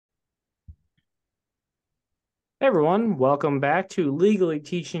Hey everyone, welcome back to Legally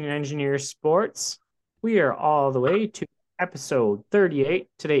Teaching Engineers Sports. We are all the way to episode 38.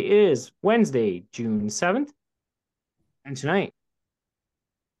 Today is Wednesday, June 7th, and tonight,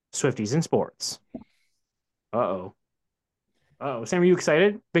 Swifties and Sports. Uh-oh. Uh-oh. Sam, are you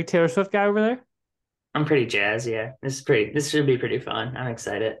excited? Big Taylor Swift guy over there? I'm pretty jazzed. Yeah, this should be pretty fun. I'm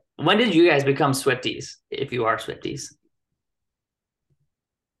excited. When did you guys become Swifties? If you are Swifties,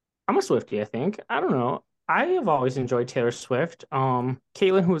 I'm a Swiftie, I think. I don't know. I have always enjoyed Taylor Swift.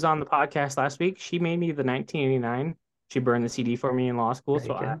 Caitlin, who was on the podcast last week, she made me the 1989. She burned the CD for me in law school, very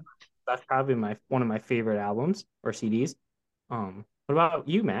so good. that's probably my one of my favorite albums or CDs. What about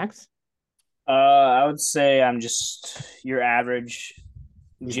you, Max? I would say I'm just your average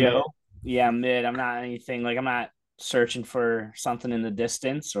He's Joe. mid. Yeah, mid. I'm not anything like I'm not searching for something in the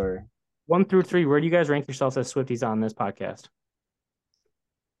distance or 1 through 3, where do you guys rank yourselves as Swifties on this podcast?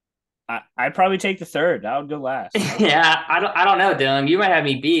 I'd probably take the third. I would go last. Yeah, I don't know, Dylan. You might have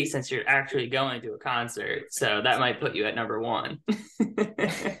me beat since you're actually going to a concert, so that might put you at number one.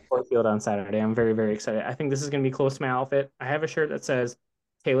 Field on Saturday. I'm very, very excited. I think this is going to be close to my outfit. I have a shirt that says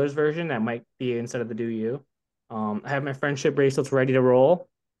Taylor's version that might be instead of the Do You. I have my friendship bracelets ready to roll.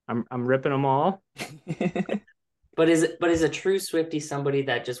 I'm ripping them all. But is a true Swifty somebody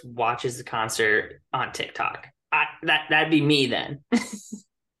that just watches the concert on TikTok? That'd be me then.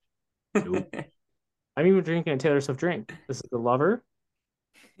 Nope. I'm even drinking a Taylor Swift drink. This is the Lover.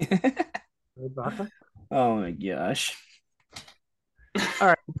 Vodka. Oh my gosh. All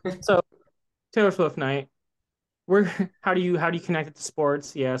right. So Taylor Swift night. We're how do you connect it to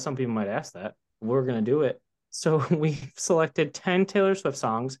sports? Yeah, some people might ask that. We're gonna do it. So we've selected 10 Taylor Swift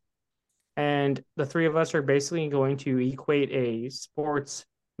songs, and the three of us are basically going to equate a sports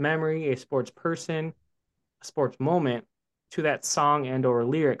memory, a sports person, a sports moment to that song and or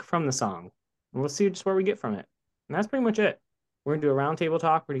lyric from the song. And we'll see just where we get from it. And that's pretty much it. We're gonna do a roundtable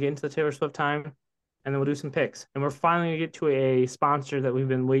talk. We're gonna get into the Taylor Swift time, and then we'll do some picks. And we're finally gonna get to a sponsor that we've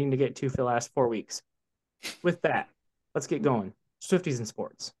been waiting to get to for the last 4 weeks. With that, let's get going. Swifties and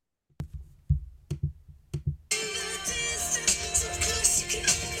Sports.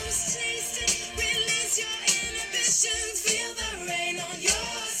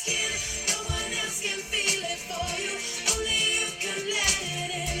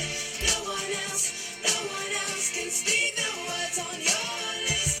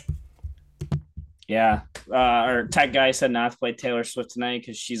 Yeah. Our tech guy said not to play Taylor Swift tonight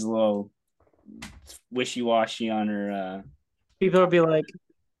because she's a little wishy washy on her. People will be like,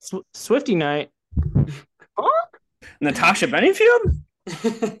 Swifty night. Huh? Natasha Bedingfield.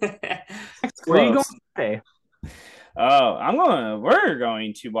 Where are you going Close. today? We're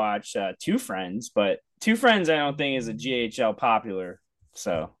going to watch Two Friends, but Two Friends I don't think is a GHL popular.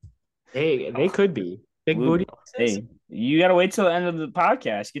 So They could be. Big booty. hey, you gotta wait till the end of the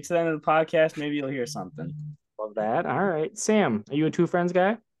podcast. Get to the end of the podcast, maybe you'll hear something. Love that. All right. Sam, are you a Two Friends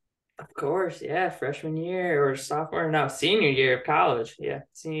guy? Of course, yeah. Freshman year or sophomore, no, senior year of college. Yeah,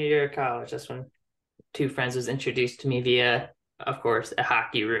 senior year of college. That's when Two Friends was introduced to me via, of course, a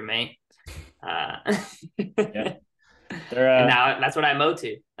hockey roommate. Uh, Yeah. and They're now that's what I mow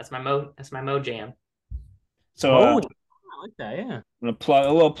to. That's my mo. That's my mo jam. so Oh, I like that. Yeah. I'm gonna plug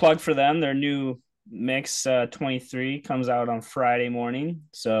a little plug for them. Their new mix 23 comes out on Friday morning.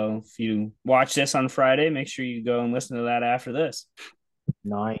 So if you watch this on Friday, make sure you go and listen to that after this.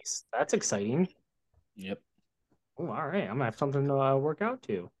 Nice. That's exciting. Yep. Oh, all right. I'm gonna have something to work out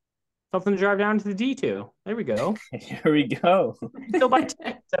to. Something to drive down to the D2. There we go. Here we go. Still by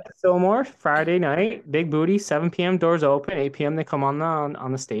 10. Fillmore, Friday night, big booty, 7 p.m. doors open, 8 p.m. they come on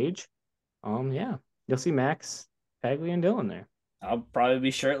the stage. Yeah, you'll see Max, Bagley, and Dylan there. I'll probably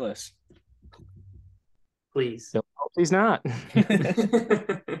be shirtless. Please. Dylan hopes he's not.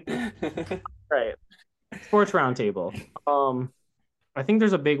 Right. Sports roundtable. I think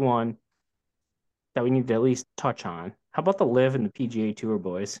there's a big one that we need to at least touch on. How about the Live and the PGA Tour,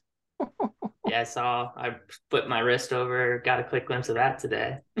 boys? Yeah, I saw. I flipped my wrist over. Got a quick glimpse of that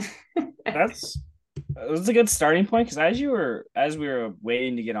today. That's It was a good starting point because as we were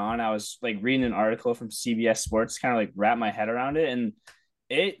waiting to get on, I was like reading an article from CBS Sports, kind of like wrap my head around it, and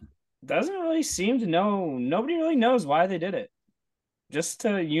it doesn't really seem to know. Nobody really knows why they did it, just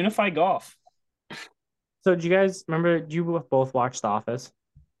to unify golf. So, do you guys remember? You both watched The Office?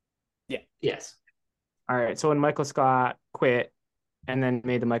 Yeah, Yes. All right. So when Michael Scott quit and then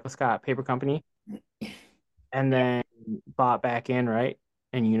made the Michael Scott Paper Company and then bought back in, right?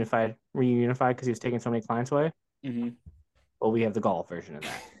 And reunified because he was taking so many clients away. mm-hmm. Well, we have the golf version of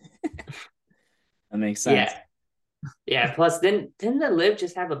that. That makes sense. Yeah. Yeah. Plus, didn't the Live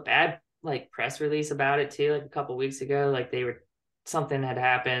just have a bad like press release about it too, like a couple weeks ago. Like they were something had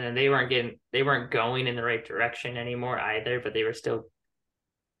happened and they weren't going in the right direction anymore either, but they were still.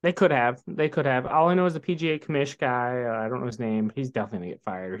 They could have. They could have. All I know is the PGA commish guy. I don't know his name. He's definitely gonna get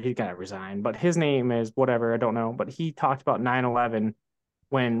fired or he's gotta resign. But his name is whatever. I don't know. But he talked about 9/11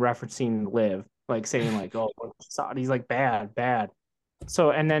 when referencing Live, like saying like, "Oh, Saudi's like bad, bad."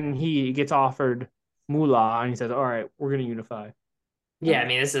 So and then he gets offered moolah and he says, "All right, we're gonna unify." Yeah, I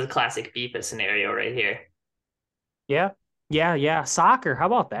mean this is a classic FIFA scenario right here. Yeah, yeah, yeah. Soccer. How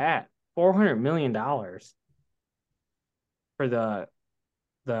about that? $400 million for the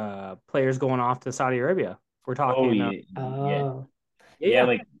players going off to Saudi Arabia. We're Oh talking. yeah, yeah, Oh, yeah. Yeah,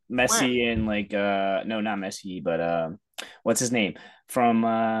 Like went. Messi and like no, not Messi, but what's his name from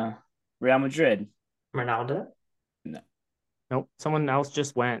Real Madrid? Ronaldo. No, Nope. Someone else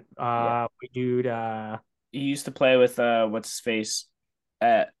just went. yeah, Dude. he used to play with what's his face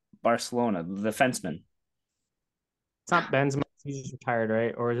at Barcelona, the defenseman. It's not Benzema. He's just retired,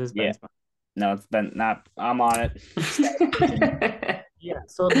 right? Or is this Yeah, Benzema? no, it's been not. I'm on it. Statistician. Yeah.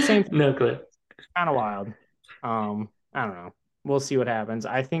 So the same thing. No clue. Kind of wild. I don't know. We'll see what happens.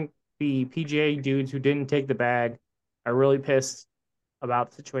 I think the PGA dudes who didn't take the bag are really pissed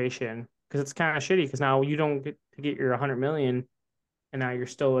about the situation because it's kind of shitty. Because now you don't get to get your 100 million, and now you're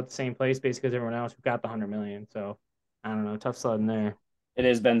still at the same place basically as everyone else who got the 100 million. So I don't know. Tough sledding there. It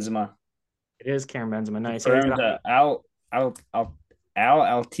is Benzema. It is Karen Benzema. Nice. Yeah, he's Confirmed got. Al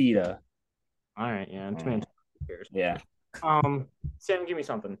Altita. All right. Yeah. Too many. Mm, Who cares? yeah. Sam, give me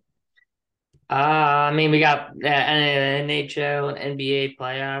something. I mean, we got NHL and NBA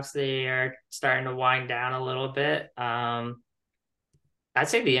playoffs. They are starting to wind down a little bit. I'd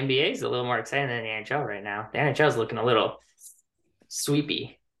say the NBA is a little more exciting than the NHL right now. The NHL is looking a little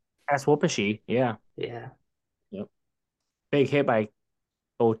sweepy. That's Whoopashy. Yeah. Yeah. Yep. Big hit by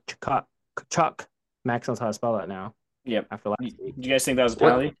Chuck. Chuck. Max knows how to spell that now Yep. after Do last week. you guys think that was a What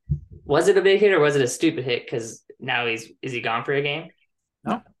penalty? was it a big hit or was it a stupid hit? Because now is he gone for a game?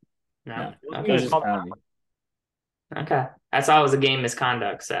 No, No. No. no. It wasn't It was even just a called. penalty. Okay. I saw it was a game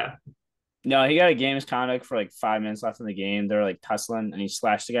misconduct. So No, he got a game misconduct for like 5 minutes left in the game. They're like tussling, and he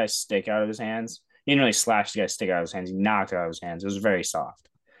slashed the guy's stick out of his hands. He didn't really slash the guy's stick out of his hands. He knocked it out of his hands. It was very soft.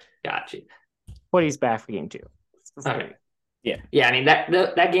 got you. But he's back for game two. It's Okay. great. Yeah. Yeah, I mean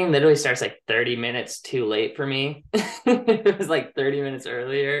that game literally starts like 30 minutes too late for me. If it was like 30 minutes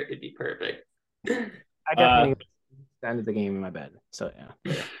earlier, it'd be perfect. I Uh, definitely ended the game in my bed. So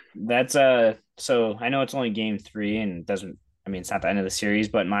yeah. that's so I know it's only game three and it doesn't I mean it's not the end of the series,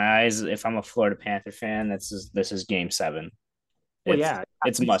 but in my eyes, if I'm a Florida Panther fan, this is game seven. Well, It's yeah.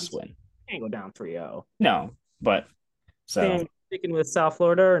 it's You must win. can't go down 3-0. No, but so Stan, sticking with South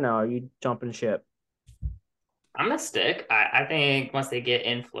Florida or no? Are you jumping ship? I'm gonna stick. I think once they get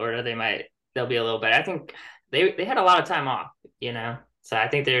in Florida, they'll be a little better. I think they had a lot of time off, you know. So I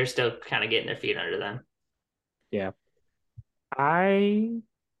think they're still kind of getting their feet under them. Yeah. I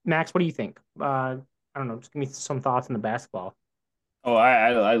Max, what do you think? I don't know. Just give me some thoughts on the basketball.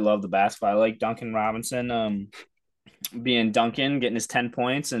 I love the basketball. I like Duncan Robinson being Duncan, getting his 10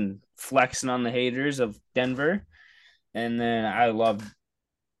 points and flexing on the haters of Denver. And then I love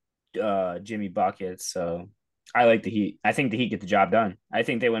Jimmy Buckets. So I like the Heat. I think the Heat get the job done. I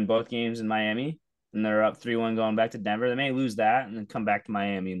think they win both games in Miami and they're up 3-1 going back to Denver. They may lose that and then come back to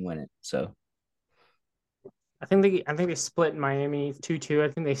Miami and win it. So I think they split in Miami 2-2. I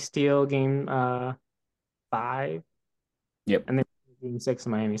think they steal game 5 yep. and then game 6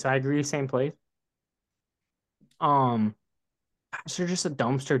 in Miami. So I agree, same place. Um, gosh, they're just a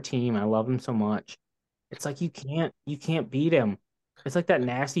dumpster team. I love them so much. It's like you can't beat them. It's like that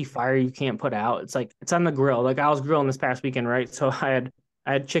nasty fire you can't put out. It's like it's on the grill. Like I was grilling this past weekend, right? So I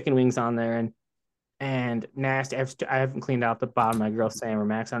had chicken wings on there and nasty. I haven't cleaned out the bottom of my grill, Sam or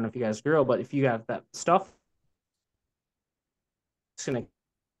Max. I don't know if you guys grill, but if you have that stuff, it's gonna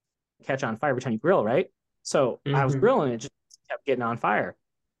catch on fire every time you grill, right? So I was Mm-hmm. grilling, it just kept getting on fire,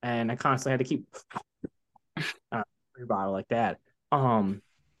 and I constantly had to keep your bottle like that. Um,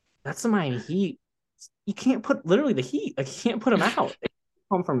 that's the Miami Heat. You can't put literally the Heat. Like you can't put them out. They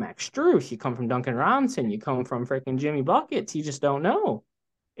come from Max Struess. You come from Duncan Robinson. You come from freaking Jimmy Buckets. You just don't know.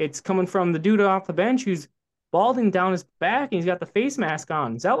 It's coming from the dude off the bench who's balding down his back and he's got the face mask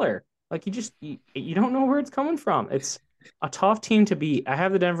on, Zeller. Like you don't know where it's coming from. It's a tough team to beat. I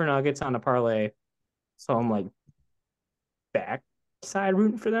have the Denver Nuggets on a parlay, so I'm like backside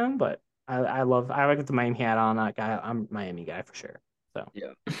rooting for them. But I like the Miami hat on. That guy, I'm a Miami guy for sure. So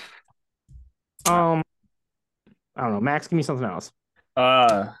Yeah. um, I don't know. Max, give me something else.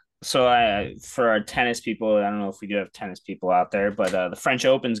 Uh So I for our tennis people, I don't know if we do have tennis people out there, but the French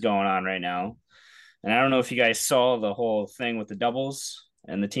Open's going on right now. And I don't know if you guys saw the whole thing with the doubles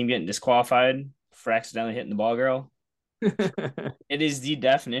and the team getting disqualified for accidentally hitting the ball girl. It is the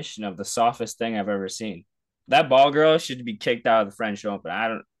definition of the softest thing I've ever seen. That ball girl should be kicked out of the French Open. I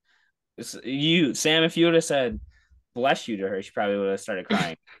don't you Sam, if you would have said bless you to her, she probably would have started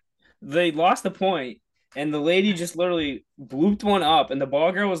crying. They lost the point, and the lady just literally blooped one up, and the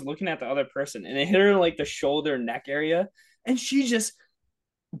ball girl was looking at the other person, and it hit her in like the shoulder neck area, and she just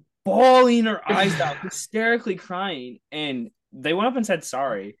bawling her eyes out, hysterically crying. And they went up and said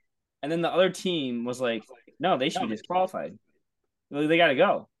sorry, and then the other team was like, "No, they should be disqualified. They got to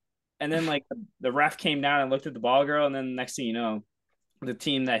go." And then like the ref came down and looked at the ball girl, and then the next thing you know, the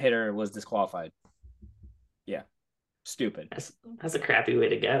team that hit her was disqualified. Yeah, stupid. That's a crappy way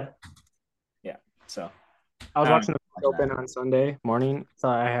to go. Yeah, so I was I don't watching the French know. Open on Sunday morning. So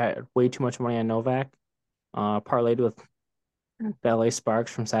I had way too much money on Novak. Parlayed with the LA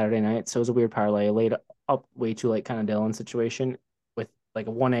Sparks from Saturday night. So it was a weird parlay. Laid up way too late, kind of Dylan situation with like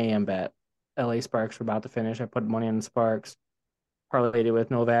a 1 a.m. bet. LA Sparks were about to finish. I put money on the Sparks. Parlayed it with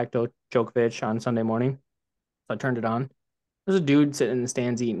Novak Djokovic on Sunday morning. So I turned it on. There's a dude sitting in the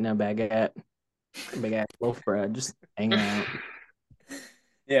stands eating a baguette, a big ass loaf of bread, just hanging out.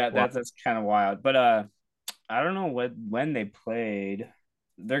 Yeah, Wow. that's kind of wild. But I don't know when they played.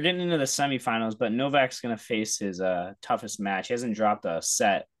 They're getting into the semifinals, but Novak's gonna face his toughest match. He hasn't dropped a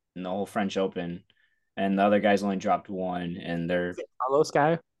set in the whole French Open, and the other guys only dropped one. And they're Carlos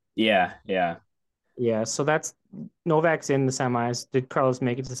guy. yeah, Yeah, so that's Novak's in the semis. Did Carlos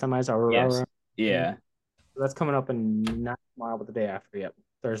make it to the semis? yes, Mm, yeah, that's coming up in not tomorrow, but the day after. Yep,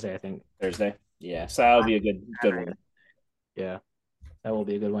 Thursday, I think. Thursday, yeah. So that'll be a good one. Yeah, that will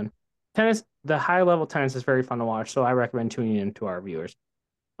be a good one. Tennis, the high level tennis is very fun to watch, so I recommend tuning in to our viewers.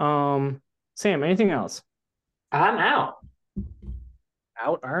 Sam, anything else? I'm out.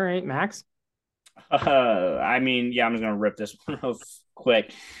 Out. All right, Max. I mean, yeah, I'm just gonna rip this one real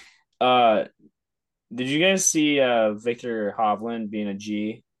quick. Uh, did you guys see Victor Hovland being a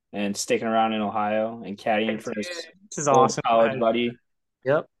G and sticking around in Ohio and caddying for his This is old awesome. college buddy?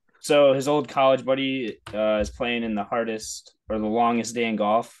 Yep. So his old college buddy is playing in the hardest or the longest day in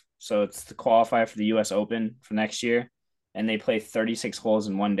golf. So it's to qualify for the U.S. Open for next year, and they play 36 holes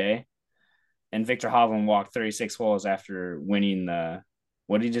in one day. And Victor Hovland walked 36 holes after winning the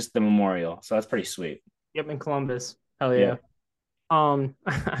Memorial. So that's pretty sweet. Yep, in Columbus. Hell Yeah. yeah.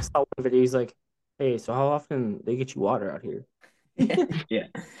 I saw one video. He's like, "Hey, so how often they get you water out here?" Yeah.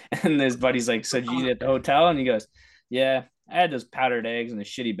 And his buddy's like, "So did you eat at the hotel?" And he goes, "Yeah, I had those powdered eggs and a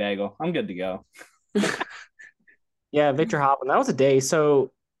shitty bagel. I'm good to go." Yeah, Victor Hoffman. That was a day.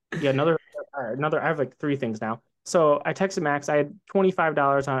 So yeah, another. I have like three things now. So I texted Max. I had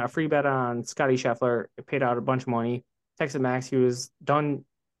 $25 on a free bet on Scotty Scheffler. It paid out a bunch of money. Texted Max. He was done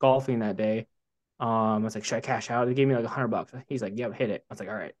golfing that day. I was like, should I cash out? He gave me like $100. He's like, yep, hit it. I was like,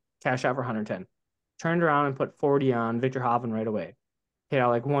 all right, cash out for 110. Turned around and put 40 on Victor Hovland right away. Hit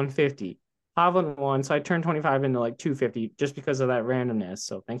out like 150. Hovland won, so I turned 25 into like 250 just because of that randomness.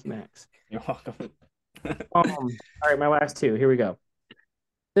 So thank you, Max. You're welcome. All right, my last two. Here we go.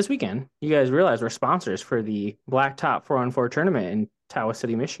 This weekend, you guys realize we're sponsors for the Blacktop 4-on-4 tournament in Tawas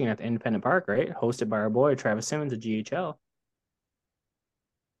City, Michigan at the Independent Park, right? Hosted by our boy Travis Simmons of GHL.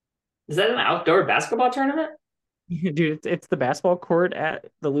 Is that an outdoor basketball tournament? Dude, it's the basketball court at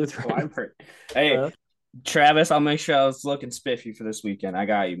the Lutheran. Hey, Travis, I'll make sure I was looking spiffy for this weekend. I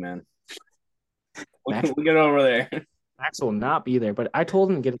got you, man. Max, We'll get over there. Max will not be there, but I told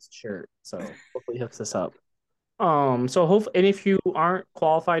him to get his shirt, so hopefully he hooks this up. So and if you aren't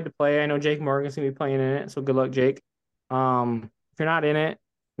qualified to play, I know Jake Morgan's gonna be playing in it, so good luck, Jake. If you're not in it,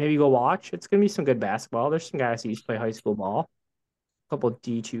 maybe go watch. It's gonna be some good basketball. There's some guys who used to play high school ball. A couple of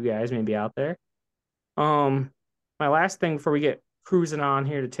D2 guys maybe out there. My last thing before we get cruising on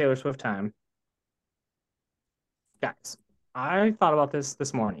here to Taylor Swift time, guys. I thought about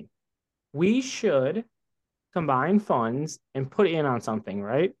this morning. We should combine funds and put in on something,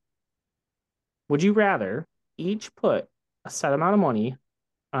 right? Would you rather each put a set amount of money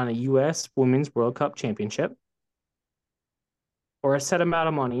on a U.S. Women's World Cup championship or a set amount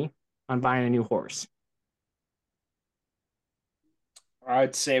of money on buying a new horse?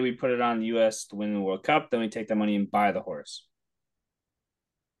 I'd say we put it on the U.S. to win the World Cup, then we take the money and buy the horse.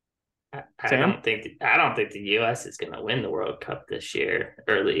 I don't think the U.S. is going to win the World Cup this year.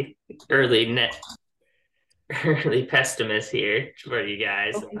 Early pessimist here for you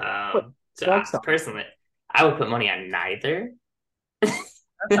guys. Okay. Personally, I would put money on neither. That's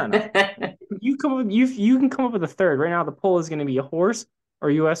not enough. You can come up with a third. Right now, the poll is going to be a horse or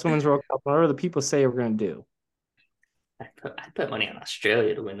U.S. Women's World Cup, whatever the people say we're going to do. I put money on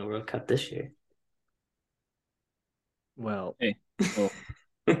Australia to win the World Cup this year. Well, Hey, well,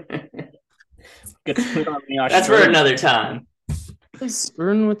 get to put on the That's for Australian. another time.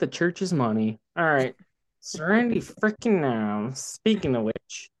 screwing with the church's money. All right. Serenity freaking now. Speaking of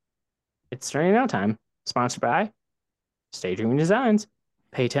which, it's Serenity Now time. Sponsored by Stay Dreaming Designs.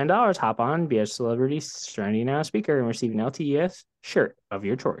 Pay $10, hop on, be a celebrity Serenity Now speaker, and receive an LTES shirt of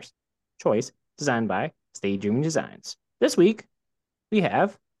your choice, designed by Stay Dreaming Designs. This week, we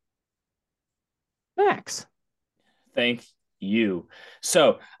have Max. Thank you.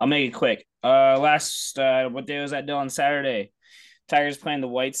 So I'll make it quick. Last what day was that, Dylan? Saturday. Tigers playing the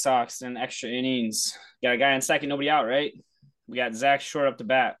White Sox in extra innings. Got a guy on second, nobody out, right? We got Zach Short up to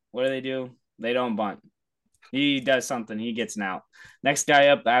bat. What do? They don't bunt. He does something. He gets an out. Next guy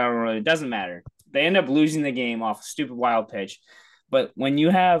up, I don't know. It doesn't matter. They end up losing the game off a stupid wild pitch. But when you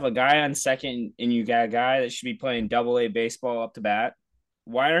have a guy on second and you got a guy that should be playing double-A baseball up to bat,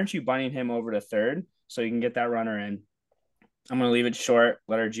 why aren't you bunting him over to third so you can get that runner in? I'm going to leave it short.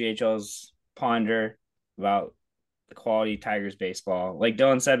 Let our GHLs ponder about the quality Tigers baseball. Like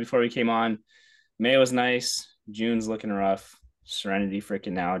Dylan said before we came on, May was nice. June's looking rough. Serenity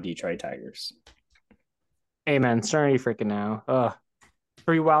freaking now, Detroit Tigers. Amen. Serenity freaking now. Ugh.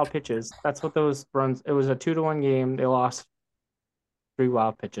 3 wild pitches. That's what those runs. It was a 2-1 game. They lost 3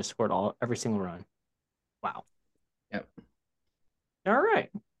 wild pitches, scored every single run. Wow. Yep. All right.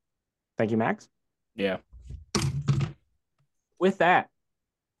 Thank you, Max. Yeah. With that,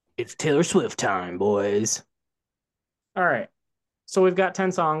 it's Taylor Swift time, boys. All right. So we've got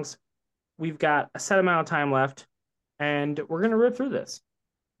 10 songs. We've got a set amount of time left, and we're going to rip through this.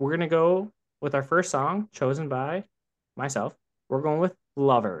 We're going to go with our first song chosen by myself. We're going with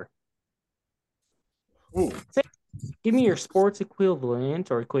Lover. Ooh. Give me your sports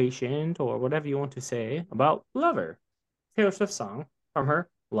equivalent or equation or whatever you want to say about Lover. Taylor Swift song from her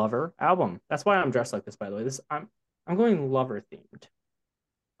Lover album. That's why I'm dressed like this, by the way. I'm going Lover themed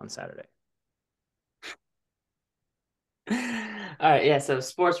on Saturday. All right, yeah. So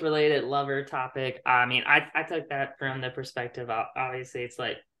sports related Lover topic. I mean, I took that from the perspective of, obviously it's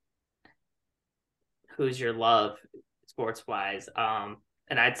like who's your love sports wise.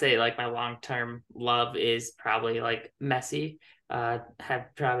 And I'd say like my long term love is probably like Messi. Have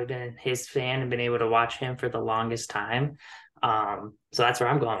probably been his fan and been able to watch him for the longest time. So that's where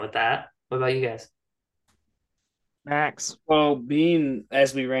I'm going with that. What about you guys? Max. Well, being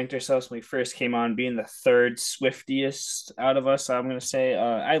as we ranked ourselves when we first came on, being the third Swiftiest out of us, I'm gonna say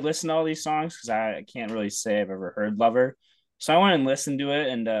I listened to all these songs because I can't really say I've ever heard Lover, so I went and listened to it,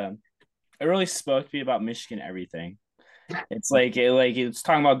 and it really spoke to me about Michigan everything. It's like it's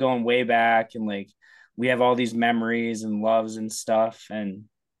talking about going way back, and like we have all these memories and loves and stuff, and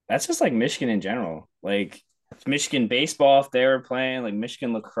that's just like Michigan in general. Like Michigan baseball, if they were playing, like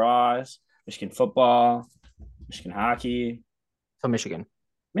Michigan lacrosse, Michigan football, Michigan hockey. So Michigan.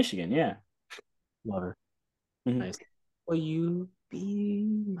 Michigan, yeah. Lover. Mhm. Nice. Will you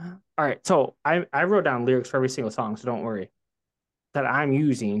be my... All right. So I wrote down lyrics for every single song, so don't worry. That I'm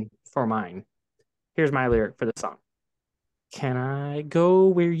using for mine. Here's my lyric for the song. Can I go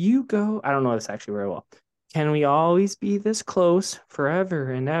where you go? I don't know this actually very well. Can we always be this close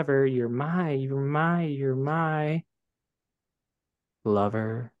forever and ever? You're my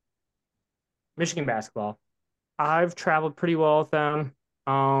lover. Michigan basketball. I've traveled pretty well with them.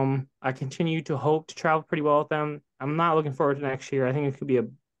 I continue to hope to travel pretty well with them. I'm not looking forward to next year. I think it could be a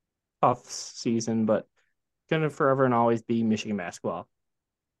tough season, but gonna forever and always be Michigan basketball.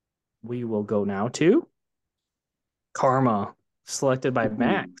 We will go now to Karma, selected by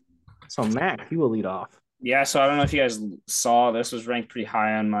Mac. So Mac, you will lead off. Yeah, so I don't know if you guys saw, this was ranked pretty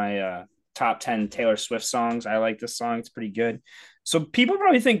high on my top 10 Taylor Swift songs. I like this song. It's pretty good. So people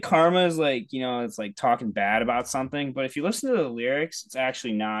probably think Karma is like, it's like talking bad about something. But if you listen to the lyrics, it's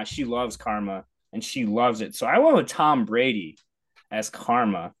actually not. She loves Karma and she loves it. So I went with Tom Brady as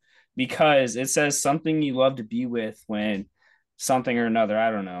Karma because it says something you love to be with when something or another.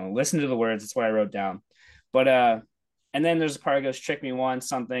 I don't know. Listen to the words. That's what I wrote down. But and then there's a part that goes, trick me once,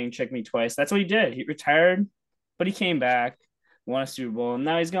 something, trick me twice. That's what he did. He retired, but he came back, won a Super Bowl, and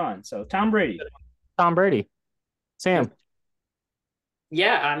now he's gone. So Tom Brady. Tom Brady. Sam.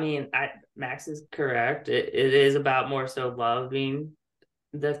 Yeah, I mean, Max is correct. It is about more so loving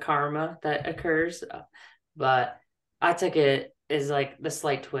the karma that occurs, but I took it as like the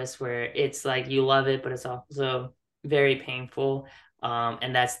slight twist where it's like you love it, but it's also very painful.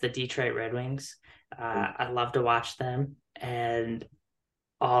 And that's the Detroit Red Wings. I love to watch them and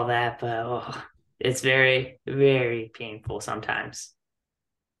all that, but it's very, very painful sometimes.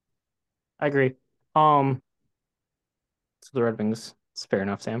 I agree. Um, so the Red Wings, it's fair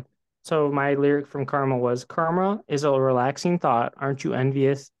enough, Sam. So my lyric from Karma was, Karma is a relaxing thought. Aren't you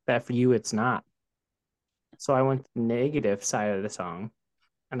envious that for you it's not? So I went to the negative side of the song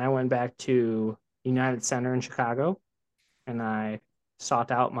and I went back to United Center in Chicago and I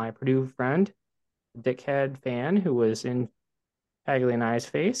sought out my Purdue friend, dickhead fan who was in Hagley and I's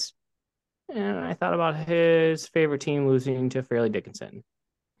face. And I thought about his favorite team losing to Fairleigh Dickinson.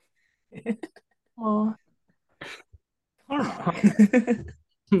 Oh, Karma.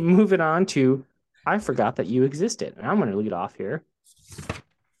 moving on to I forgot that you existed. And I'm going to lead off here.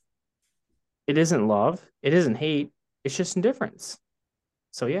 It isn't love. It isn't hate. It's just indifference.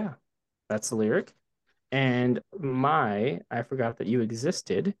 So, yeah, that's the lyric. And my I forgot that you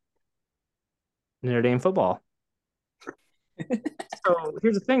existed, Notre Dame football. So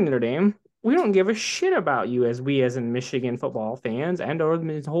here's the thing, Notre Dame. We don't give a shit about you as we as in Michigan football fans and or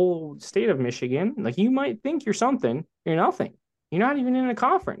the whole state of Michigan. Like you might think you're something. You're nothing. You're not even in a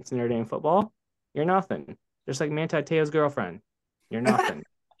conference in Notre Dame football. You're nothing. Just like Manti Te'o's girlfriend. You're nothing.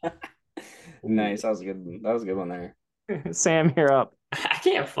 Nice. That was a good. That was a good one there. Sam, you're up. I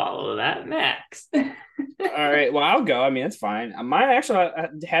can't follow that, Max. All right. Well, I'll go. I mean, it's fine. Mine actually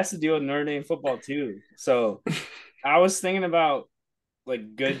has to deal with Notre Dame football too. So I was thinking about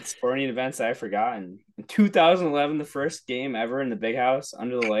like good sporting events that I've forgotten. In 2011, the first game ever in the Big House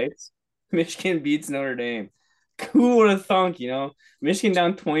under the lights, Michigan beats Notre Dame. Who would have thunk? Michigan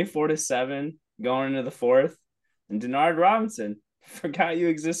down 24-7 going into the fourth, and Denard Robinson, forgot you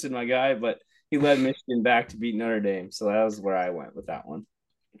existed, my guy, but he led Michigan back to beat Notre Dame. So that was where I went with that one.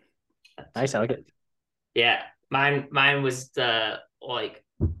 Nice, I like it. Yeah, mine was the like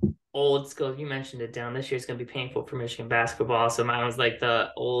old school. You mentioned it, down. This year's gonna be painful for Michigan basketball. So mine was like the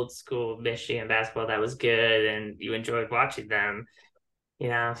old school Michigan basketball that was good, and you enjoyed watching them.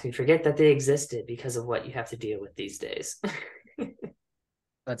 You forget that they existed because of what you have to deal with these days.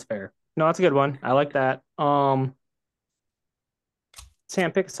 That's fair. No, that's a good one. I like that.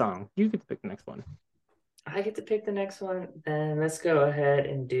 Sam, pick a song. You get to pick the next one. I get to pick the next one. Then let's go ahead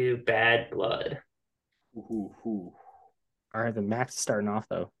and do Bad Blood. Ooh, ooh. All right, the Max is starting off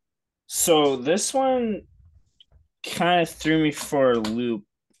though. So this one kind of threw me for a loop.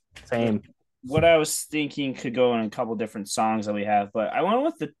 Same. What I was thinking could go in a couple different songs that we have, but I went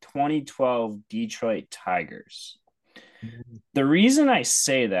with the 2012 Detroit Tigers. The reason I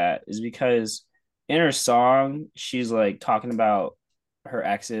say that is because in her song, she's like talking about her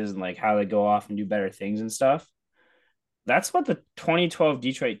exes and like how they go off and do better things and stuff. That's what the 2012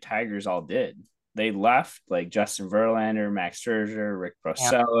 Detroit Tigers all did. They left like Justin Verlander, Max Scherzer, Rick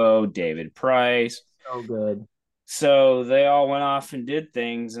Porcello, David Price. So good. So they all went off and did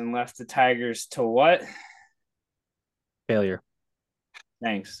things and left the Tigers to what? Failure.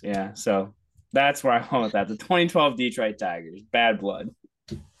 Thanks. Yeah. So that's where I went with that. The 2012 Detroit Tigers. Bad blood.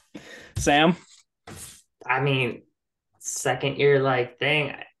 Sam? I mean, second year like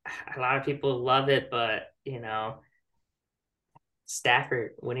thing. A lot of people love it, but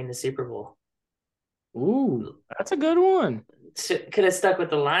Stafford winning the Super Bowl. Ooh, that's a good one. Could have stuck with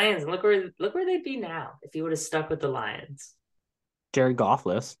the Lions. Look where they'd be now if he would have stuck with the Lions. Jared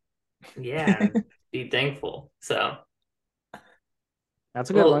Goffless. Yeah, be thankful. So that's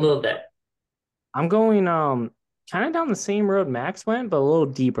a good one. A little bit. I'm going kind of down the same road Max went, but a little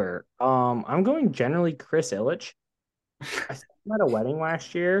deeper. I'm going generally Chris Ilitch. I saw him at a wedding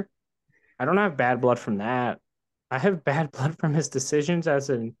last year. I don't have bad blood from that. I have bad blood from his decisions as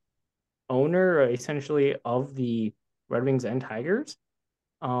an owner, essentially, of the Red Wings and Tigers.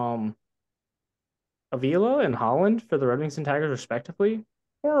 Avila and Holland for the Red Wings and Tigers, respectively.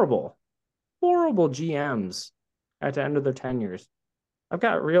 Horrible, horrible GMs at the end of their tenures. I've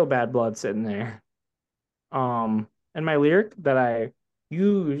got real bad blood sitting there. And my lyric that I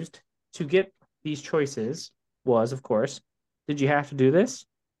used to get these choices was, of course, did you have to do this?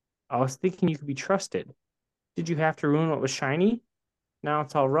 I was thinking you could be trusted. Did you have to ruin what was shiny? Now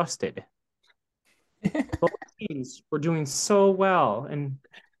it's all rusted. Both teams were doing so well, and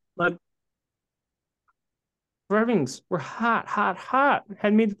like Red Wings were hot, hot, hot.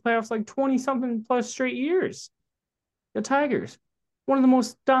 Had made the playoffs like 20 something plus straight years. The Tigers, one of the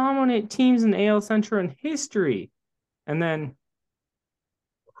most dominant teams in AL Central in history. And then,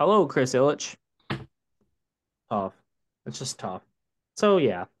 hello, Chris Ilitch. Tough. It's just tough. So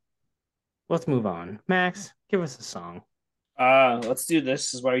yeah, let's move on. Max, give us a song. Let's do this.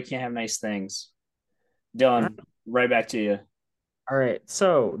 This is why we can't have nice things. Dylan, right back to you. All right,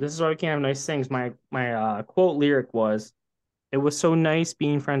 so this is why we can't have nice things. My quote lyric was, "It was so nice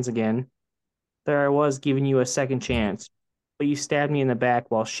being friends again. There I was giving you a second chance, but you stabbed me in the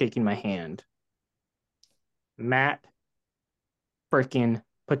back while shaking my hand. Matt freaking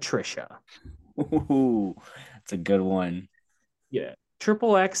Patricia. Ooh, that's a good one. Yeah.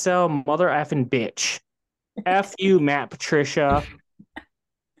 Triple XL mother effing bitch. F you, Matt Patricia.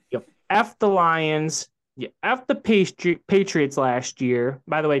 Yep. F the Lions. Yeah. F the Patriots last year.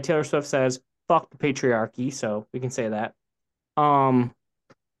 By the way, Taylor Swift says, fuck the patriarchy, so we can say that. Um,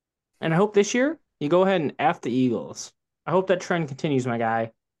 and I hope this year you go ahead and F the Eagles. I hope that trend continues, my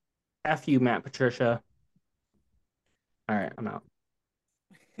guy. F you, Matt Patricia. All right, I'm out.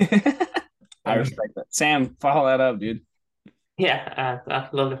 I respect that. Sam, follow that up, dude. Yeah,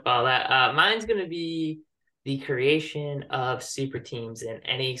 I'd love to follow that. Mine's going to be the creation of super teams in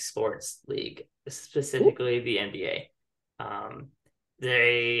any sports league, specifically the NBA. Um,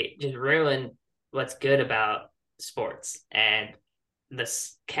 they just ruin what's good about sports, and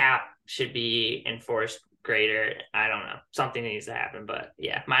this cap should be enforced greater. I don't know. Something needs to happen, but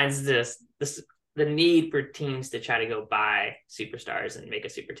yeah, mine's just this the need for teams to try to go buy superstars and make a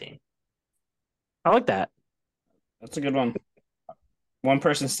super team. I like that. That's a good one. One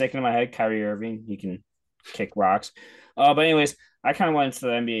person sticking in my head, Kyrie Irving. He can kick rocks. But anyways, I kind of went into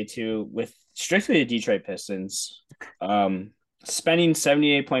the NBA too with strictly the Detroit Pistons. Spending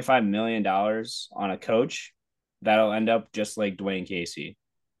 $78.5 million on a coach that'll end up just like Dwayne Casey.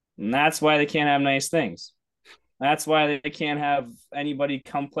 And that's why they can't have nice things. That's why they can't have anybody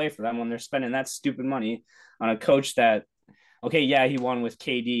come play for them when they're spending that stupid money on a coach that, okay, yeah, he won with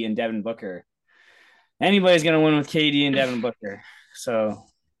KD and Devin Booker. Anybody's going to win with KD and Devin Booker. So,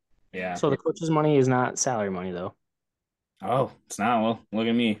 yeah. So the coach's money is not salary money, though. Oh, it's not. Well, look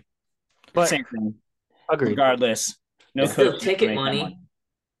at me. But Same thing. agreed. Regardless, no It's still coach can ticket make that money.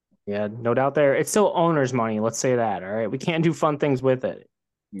 Yeah, no doubt there. It's still owner's money. Let's say that. All right. We can't do fun things with it.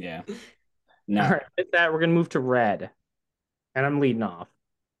 Yeah. All No. right. With that, we're going to move to red. And I'm leading off.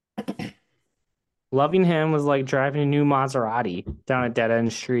 Loving him was like driving a new Maserati down a dead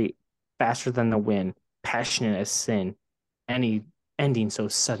end street, faster than the wind, passionate as sin, any ending so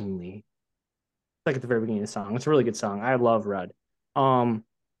suddenly. Like at the very beginning of the song. It's a really good song. I love Red. Um,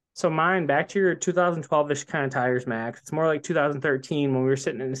 so mine, back to your 2012-ish kind of tires, Max. It's more like 2013 when we were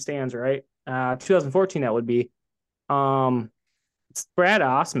sitting in the stands, right? 2014 that would be. It's Brad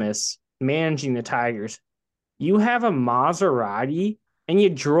Osmus managing the Tigers. You have a Maserati and you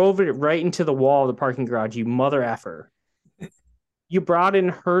drove it right into the wall of the parking garage, you mother effer. You brought in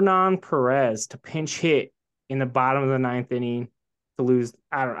Hernan Perez to pinch hit in the bottom of the ninth inning to lose.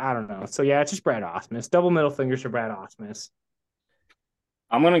 I don't know. So yeah, it's just Brad Osmus. Double middle fingers for Brad Osmus.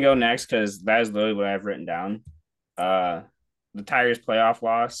 I'm gonna go next because that is literally what I've written down. The Tigers playoff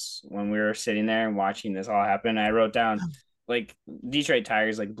loss when we were sitting there and watching this all happen. I wrote down like Detroit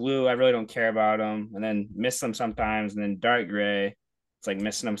Tigers, like blue. I really don't care about them, and then miss them sometimes, and then dark gray. It's like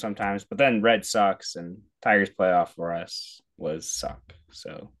missing them sometimes, but then red sucks, and Tigers playoff for us was suck.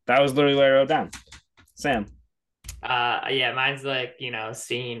 So that was literally what I wrote down. Sam. Yeah, mine's like,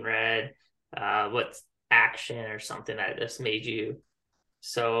 seeing red, what's action or something that just made you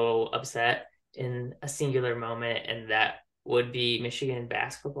so upset in a singular moment, and that would be Michigan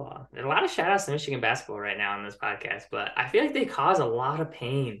basketball. And a lot of shout outs to Michigan basketball right now on this podcast, but I feel like they cause a lot of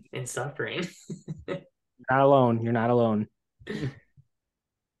pain and suffering. Not alone. You're not alone.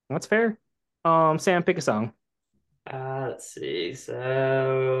 That's fair. Sam, pick a song. Let's see.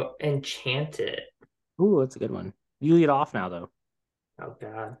 So Enchanted. Ooh, that's a good one. You lead off now, though. Oh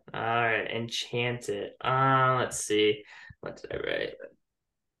God. All right, Enchanted. Let's see. What did I write?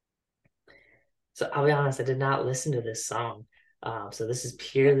 So I'll be honest, I did not listen to this song. So this is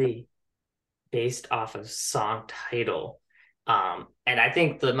purely based off of song title. And I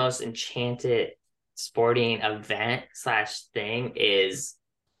think the most enchanted sporting event slash thing is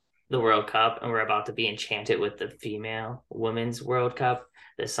the World Cup, and we're about to be enchanted with the female women's World Cup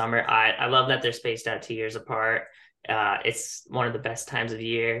this summer. I love that they're spaced out 2 years apart. It's one of the best times of the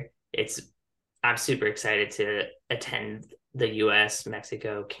year. I'm super excited to attend the US,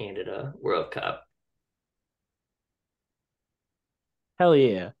 Mexico, Canada World Cup. Hell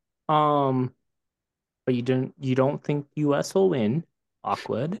yeah. But you don't think US will win?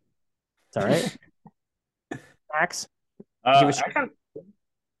 Awkward. It's all right. Max, give Uh, us I kind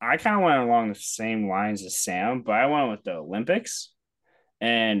I kind of went along the same lines as Sam, but I went with the Olympics.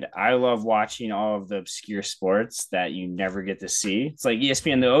 And I love watching all of the obscure sports that you never get to see. It's like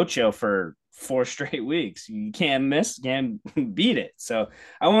ESPN The Ocho for 4 straight weeks. You can't miss, can't beat it. So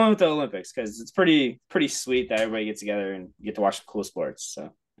I went with the Olympics because it's pretty sweet that everybody gets together and you get to watch some cool sports.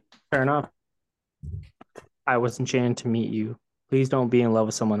 So fair enough. I was enchanted to meet you. Please don't be in love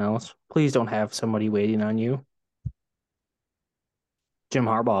with someone else. Please don't have somebody waiting on you. Jim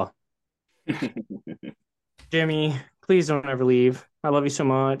Harbaugh. Jimmy, please don't ever leave. I love you so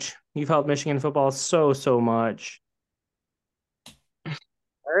much. You've helped Michigan football so, so much.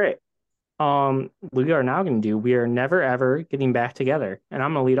 All right. We are now going to do, we are never ever getting back together. And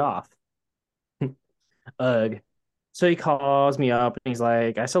I'm going to lead off. Ugh. So he calls me up and he's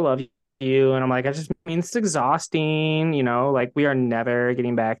like, I still love you. And I'm like, I just mean, it's exhausting, like we are never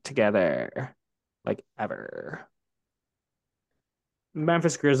getting back together. Like ever.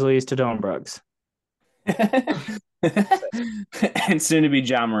 Memphis Grizzlies to Don Brooks. And soon to be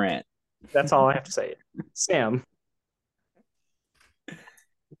John Morant. That's all I have to say. Sam.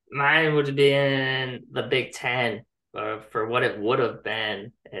 Mine would have been the Big Ten for what it would have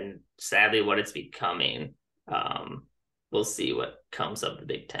been, and sadly, what it's becoming. We'll see what comes of the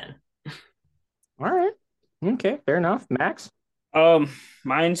Big Ten. All right. Okay, fair enough. Max?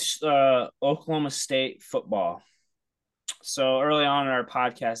 Mine's Oklahoma State football. So early on in our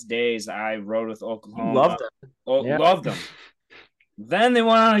podcast days, I rode with Oklahoma. Loved it. Yeah. Loved them. Then they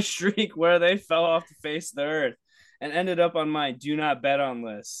went on a streak where they fell off the face of the earth and ended up on my do not bet on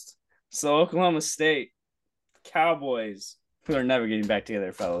list. So Oklahoma State, Cowboys, who are never getting back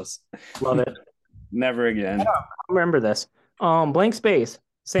together, fellas. Love it. Never again. I remember this. Blank space.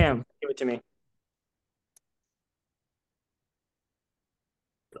 Sam, give it to me.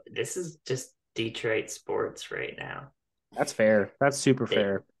 This is just Detroit sports right now. That's fair. That's super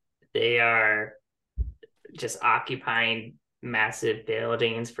fair. They are just occupying massive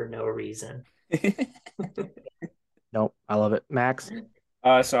buildings for no reason. Nope, I love it. Max?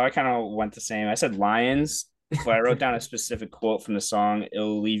 So I kind of went the same. I said Lions, but I wrote down a specific quote from the song,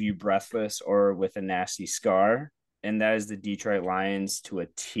 "It'll leave you breathless or with a nasty scar." And that is the Detroit Lions to a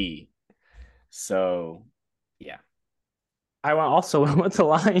T. So, yeah. I also went with the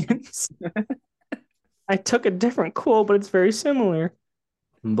Lions. I took a different quote, but it's very similar.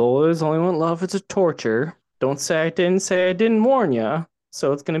 Boys only want love it's a torture. Don't say I didn't warn ya.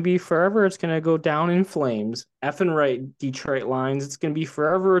 So it's going to be forever. It's going to go down in flames. Effing right, Detroit Lions. It's going to be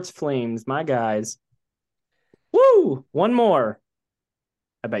forever. It's flames. My guys. Woo! One more.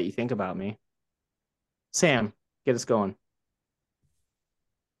 I bet you think about me. Sam, get us going.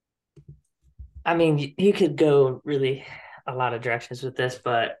 I mean, you could go really a lot of directions with this,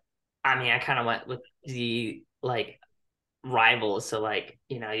 but I mean, I kind of went with the rivals. So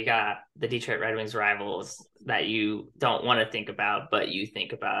you got the Detroit Red Wings rivals that you don't want to think about, but you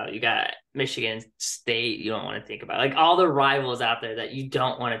think about. You got Michigan State you don't want to think about. Like all the rivals out there that you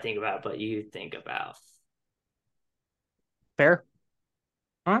don't want to think about, but you think about. Fair.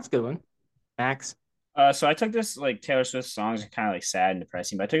 Oh, that's a good one. Max. So I took this Taylor Swift songs are kind of sad and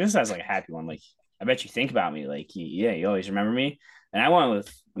depressing, but I took this as a happy one. I bet you think about me. You always remember me. And I went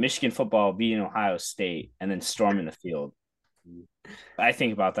with Michigan football beating Ohio State and then storming the field. I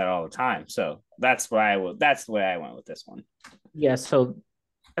think about that all the time. So that's the way I went with this one. Yeah, so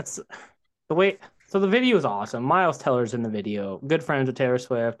that's the way. So the video is awesome. Miles Teller's in the video. Good friends with Taylor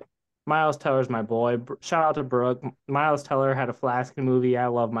Swift. Miles Teller's my boy. Shout out to Brooke. Miles Teller had a Flask movie. I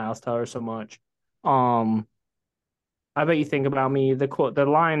love Miles Teller so much. I bet you think about me. The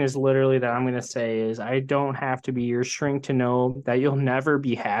line is literally that I'm gonna say is I don't have to be your shrink to know that you'll never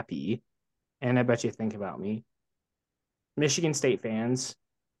be happy. And I bet you think about me. Michigan State fans,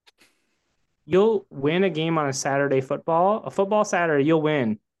 you'll win a game on a football Saturday, you'll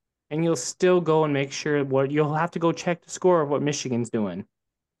win. And you'll still go and make sure you'll have to go check the score of what Michigan's doing.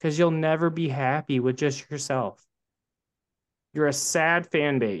 Because you'll never be happy with just yourself. You're a sad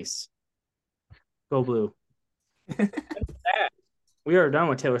fan base. Go Blue. We are done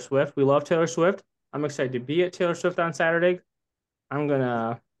with Taylor Swift. We love Taylor Swift. I'm excited to be at Taylor Swift on Saturday. I'm going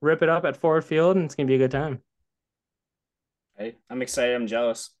to rip it up at Ford Field, and it's going to be a good time. Hey, I'm excited. I'm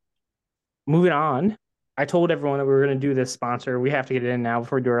jealous. Moving on. I told everyone that we were going to do this sponsor. We have to get it in now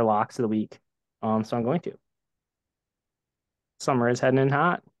before we do our locks of the week. So I'm going to. Summer is heading in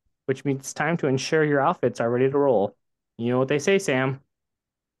hot, which means it's time to ensure your outfits are ready to roll. You know what they say, Sam.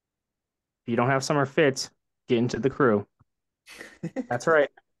 If you don't have summer fits, get into the crew. That's right.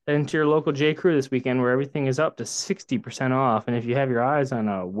 Head into your local J. Crew this weekend where everything is up to 60% off. And if you have your eyes on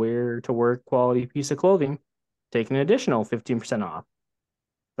a wear-to-work quality piece of clothing, take an additional 15% off.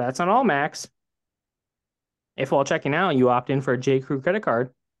 That's not all, Max. If while checking out you opt in for a J. Crew credit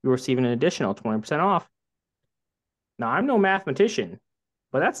card, you'll receive an additional 20% off. Now, I'm no mathematician,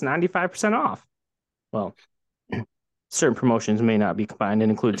 but that's 95% off. Well, certain promotions may not be combined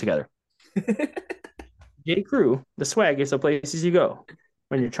and included together. J. Crew, the swag is the places you go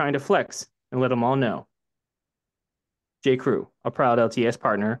when you're trying to flex and let them all know. J. Crew, a proud LTS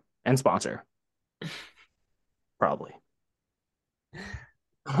partner and sponsor. Probably.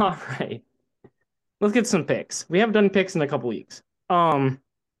 All right. Let's get some picks. We haven't done picks in a couple weeks.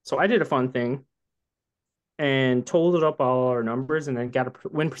 So I did a fun thing and totaled up all our numbers and then got a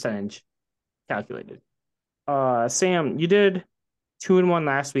win percentage calculated. Sam, you did 2-1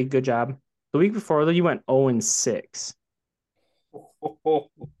 last week. Good job. The week before, though, you went 0-6. What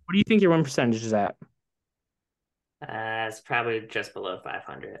do you think your win percentage is at? It's probably just below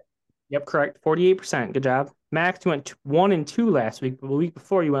 500. Yep, correct. 48%. Good job. Max, you went 1-2 last week, but the week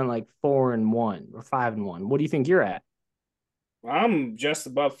before you went like 4-1 or 5-1. What do you think you're at? I'm just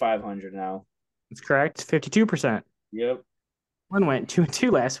above 500 now. That's correct. 52%. Yep. One went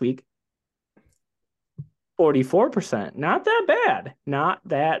 2-2 last week. 44%. Not that bad. Not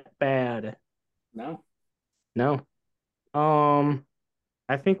that bad. No. No. Um,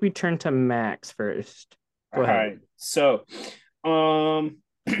 I think we turn to Max first. Go All ahead. right. So, I'm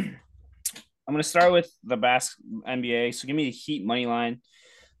gonna start with the NBA. So give me the Heat money line.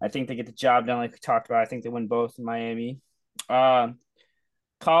 I think they get the job done, like we talked about. I think they win both in Miami. Um,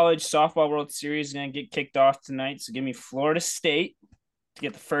 College softball World Series is gonna get kicked off tonight. So give me Florida State to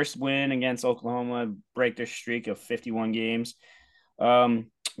get the first win against Oklahoma, break their streak of 51 games.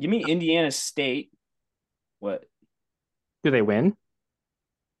 Give me Indiana State. What? Do they win?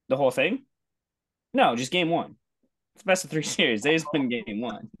 The whole thing? No, just game one. It's best of three series. They just win game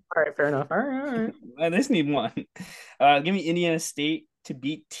one. All right, fair enough. All right, all right. They just need one. Give me Indiana State to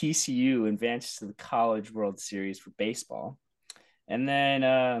beat TCU and advance to the College World Series for baseball. And then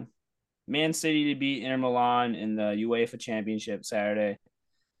Man City to beat Inter Milan in the UEFA Championship Saturday.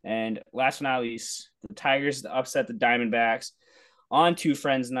 And last but not least, the Tigers to upset the Diamondbacks on Two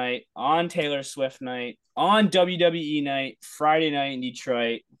Friends Night, on Taylor Swift night, on WWE night, Friday night in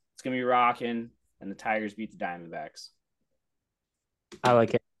Detroit. It's going to be rocking, and the Tigers beat the Diamondbacks. I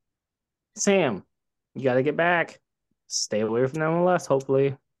like it. Sam, you got to get back. Stay away from MLS,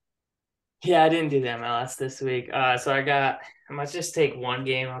 hopefully. Yeah, I didn't do the MLS this week. So I might just take one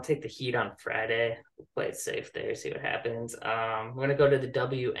game. I'll take the Heat on Friday. We'll play it safe there, see what happens. I'm gonna go to the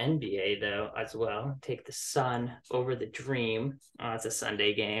WNBA though as well. Take the Sun over the Dream. It's a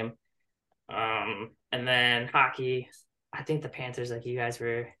Sunday game. And then hockey. I think the Panthers, like you guys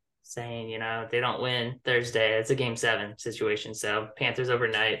were saying, they don't win Thursday. It's a game 7 situation. So Panthers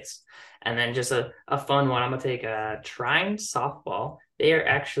overnights. And then just a fun one. I'm gonna take a Trine softball. They are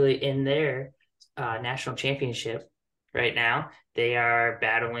actually in their national championship right now. They are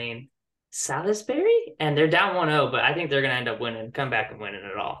battling Salisbury, and they're down 1-0, but I think they're going to end up winning, come back and winning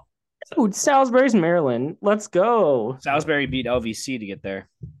it all. So. Dude, Salisbury's Maryland. Let's go. Salisbury beat LVC to get there.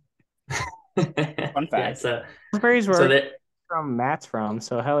 Fun fact. Yeah, so Salisbury's where Matt's from,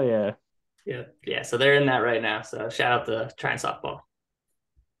 so hell yeah. Yeah. So they're in that right now. So shout out to Trine softball.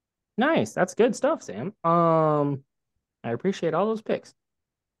 Nice. That's good stuff, Sam. I appreciate all those picks.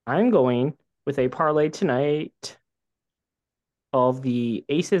 I'm going with a parlay tonight of the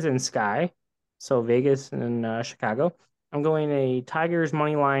Aces and Sky, so Vegas and Chicago. I'm going a Tigers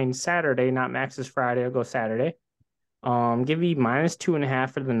money line Saturday, not Max's Friday. I'll go Saturday. Give me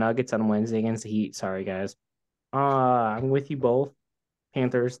 -2.5 for the Nuggets on Wednesday against the Heat. Sorry, guys. I'm with you both.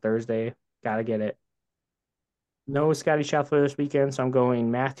 Panthers Thursday. Gotta get it. No Scotty Scheffler this weekend, so I'm going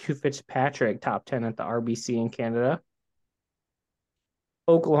Matthew Fitzpatrick, top 10 at the RBC in Canada.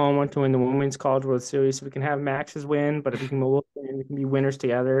 Oklahoma to win the Women's College World Series, so we can have Max's win, but if we can be winners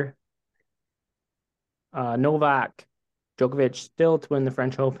together. Novak Djokovic still to win the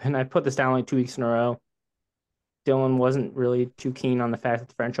French Open. I put this down like 2 weeks in a row. Dylan wasn't really too keen on the fact that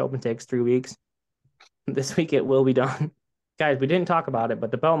the French Open takes 3 weeks. This week it will be done. Guys, we didn't talk about it,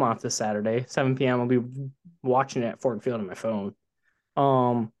 but the Belmont's this Saturday, 7 p.m. I'll be watching it at Ford Field on my phone.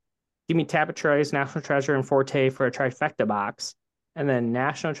 Give me Tapatroy's National Treasure and Forte for a trifecta box, and then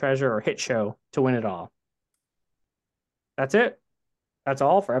National Treasure or Hit Show to win it all. That's it. That's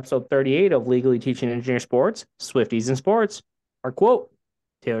all for episode 38 of Legally Teaching Engineer Sports, Swifties and Sports. Our quote,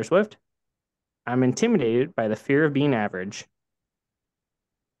 Taylor Swift, I'm intimidated by the fear of being average.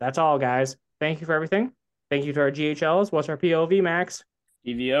 That's all, guys. Thank you for everything. Thank you to our GHLs. What's our POV, Max?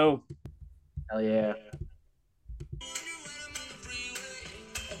 EVO. Hell yeah.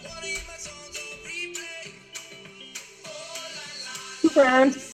 Friends.